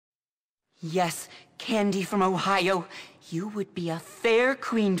Yes, Candy from Ohio, you would be a fair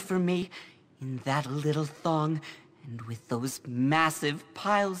queen for me. In that little thong, and with those massive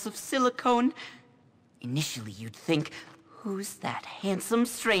piles of silicone. Initially you'd think, who's that handsome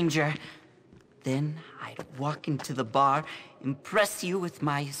stranger? Then I'd walk into the bar, impress you with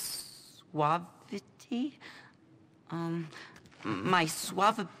my suavity? My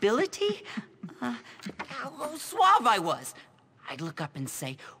suavability? How suave I was. I'd look up and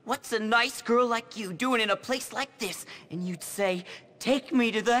say, what's a nice girl like you doing in a place like this? And you'd say, take me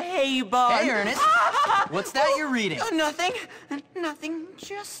to the hay barn. Hey, Ernest. What's that you're reading? Nothing. Nothing.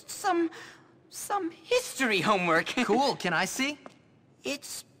 Just some history homework. Cool. Can I see?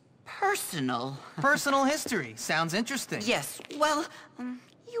 It's personal. Personal history. Sounds interesting. Yes. Well,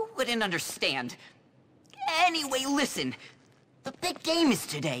 you wouldn't understand. Anyway, listen. The big game is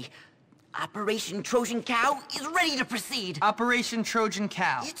today. Operation Trojan Cow is ready to proceed. Operation Trojan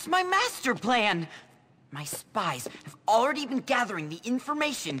Cow. It's my master plan. My spies have already been gathering the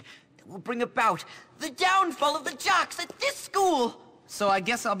information that will bring about the downfall of the jocks at this school. So I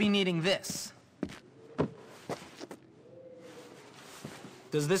guess I'll be needing this.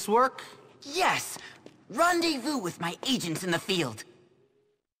 Does this work? Yes. Rendezvous with my agents in the field.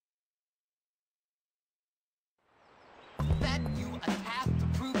 That you have to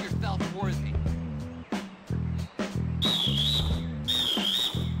prove yourself worthy.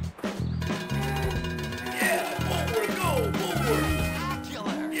 Yeah, Bullworth, go, Bullworth!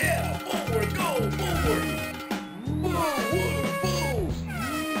 Killer. Yeah, Bullworth, go, Bullworth! Bullworth, Bulls!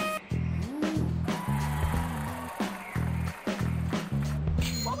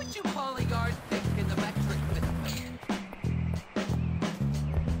 What would you polyguards think in the metric system?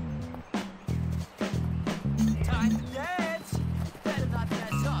 Time to dance! Better not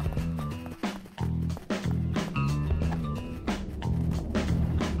mess up.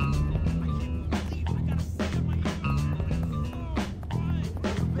 You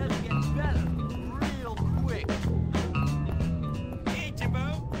better get better real quick. Hey, Jimbo!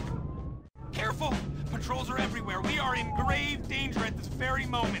 Careful! Patrols are everywhere. We are in grave danger at this very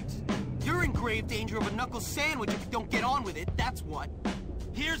moment. You're in grave danger of a knuckle sandwich if you don't get on with it, that's what.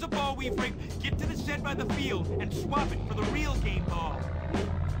 Here's a ball we've rigged. Get to the shed by the field and swap it for the real game ball.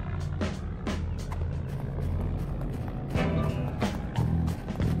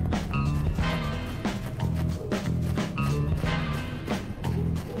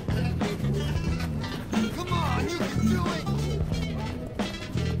 Come on, you can do it!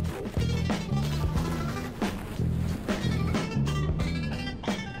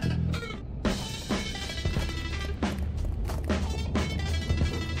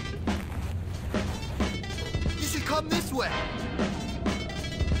 You should come this way.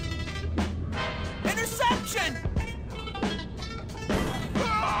 Interception!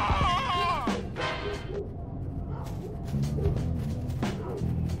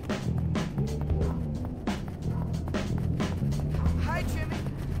 Hi, Jimmy.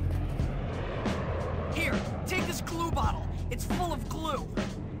 Here, take this glue bottle. It's full of glue.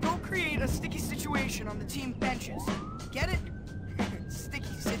 Don't create a sticky situation on the team benches. Get it?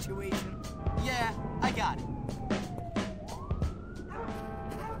 Sticky situation. Yeah, I got it.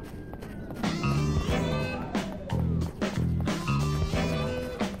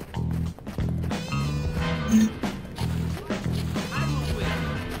 I will win.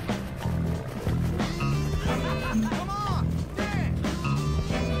 Come on, dance!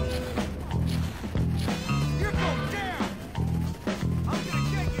 You're going down! I'm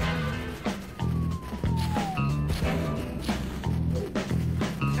gonna get you!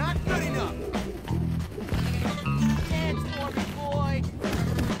 Not good enough. Dance for me, boy.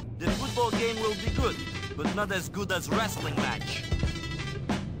 The football game will be good, but not as good as wrestling match.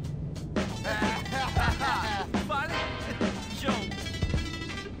 Funny joke.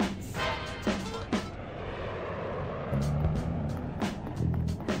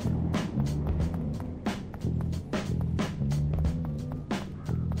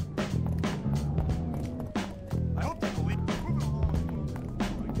 I hope they win.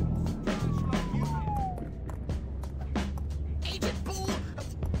 Agent Bull,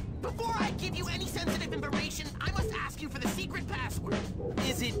 before I give you any sensitive information, I must ask you for the secret password.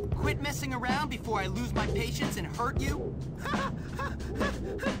 Is it quit messing around before I lose my patience and hurt you?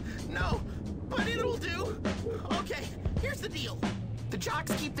 No, but it'll do. Okay, here's the deal. The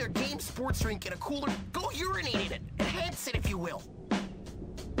jocks keep their game sports drink in a cooler. Go urinate in it. Enhance it, if you will.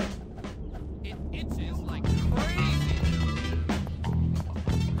 It itches like crazy.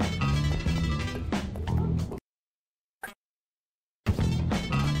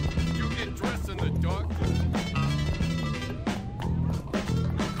 You get dressed in the dark.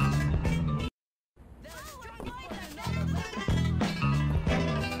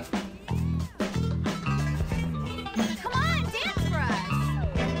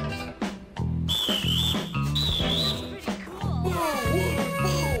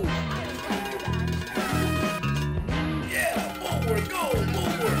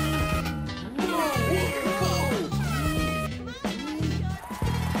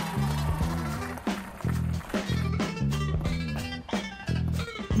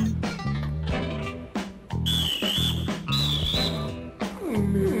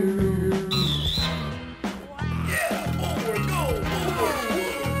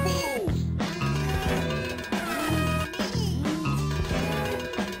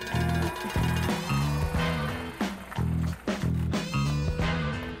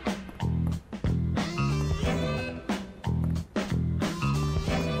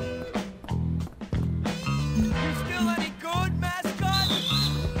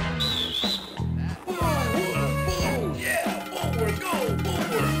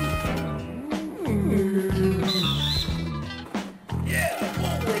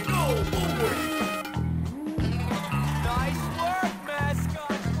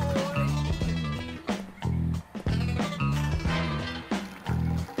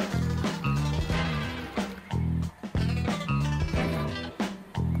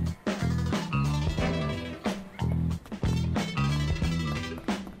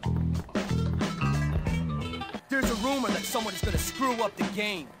 There's a rumor that someone is gonna screw up the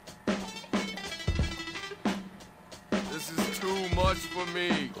game. This is too much for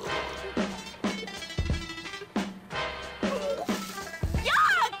me.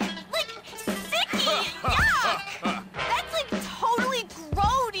 Yuck! Like, sicky! Yuck! That's like totally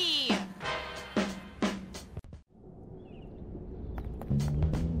grody!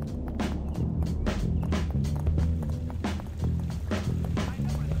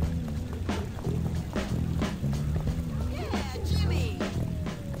 Yeah, Jimmy!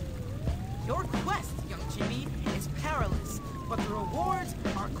 Your quest, young Jimmy, is perilous, but the rewards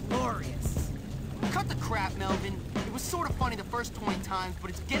are glorious. Cut the crap, Melvin. It was sort of funny the first 20 times, but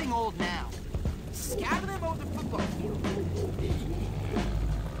it's getting old now. Scatter them over the football field.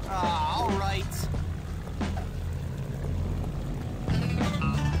 Ah, all right.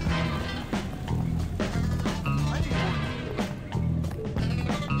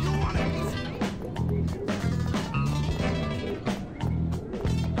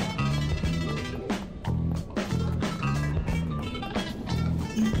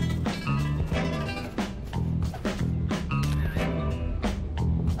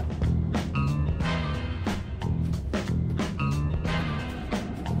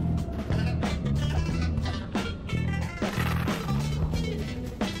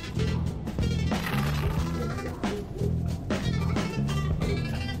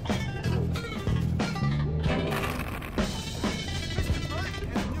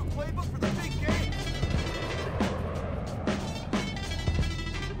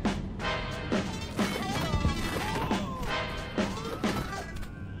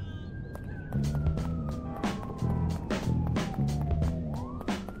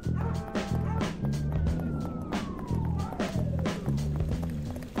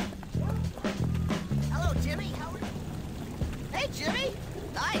 Hello, Jimmy. How are you? Hey, Jimmy.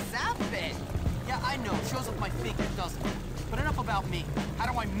 Nice outfit. Yeah, I know. Shows up my figure, doesn't it? But enough about me.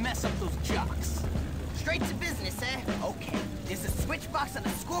 How do I mess up those jocks? Straight to business, eh? Okay. There's a switch box on the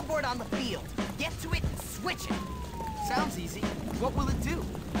scoreboard on the field. Get to it and switch it. Sounds easy. What will it do?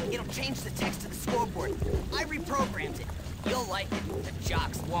 It'll change the text to the scoreboard. I reprogrammed it. You'll like it. The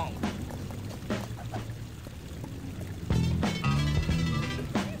jocks won't.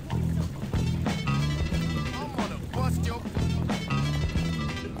 I'm gonna bust your...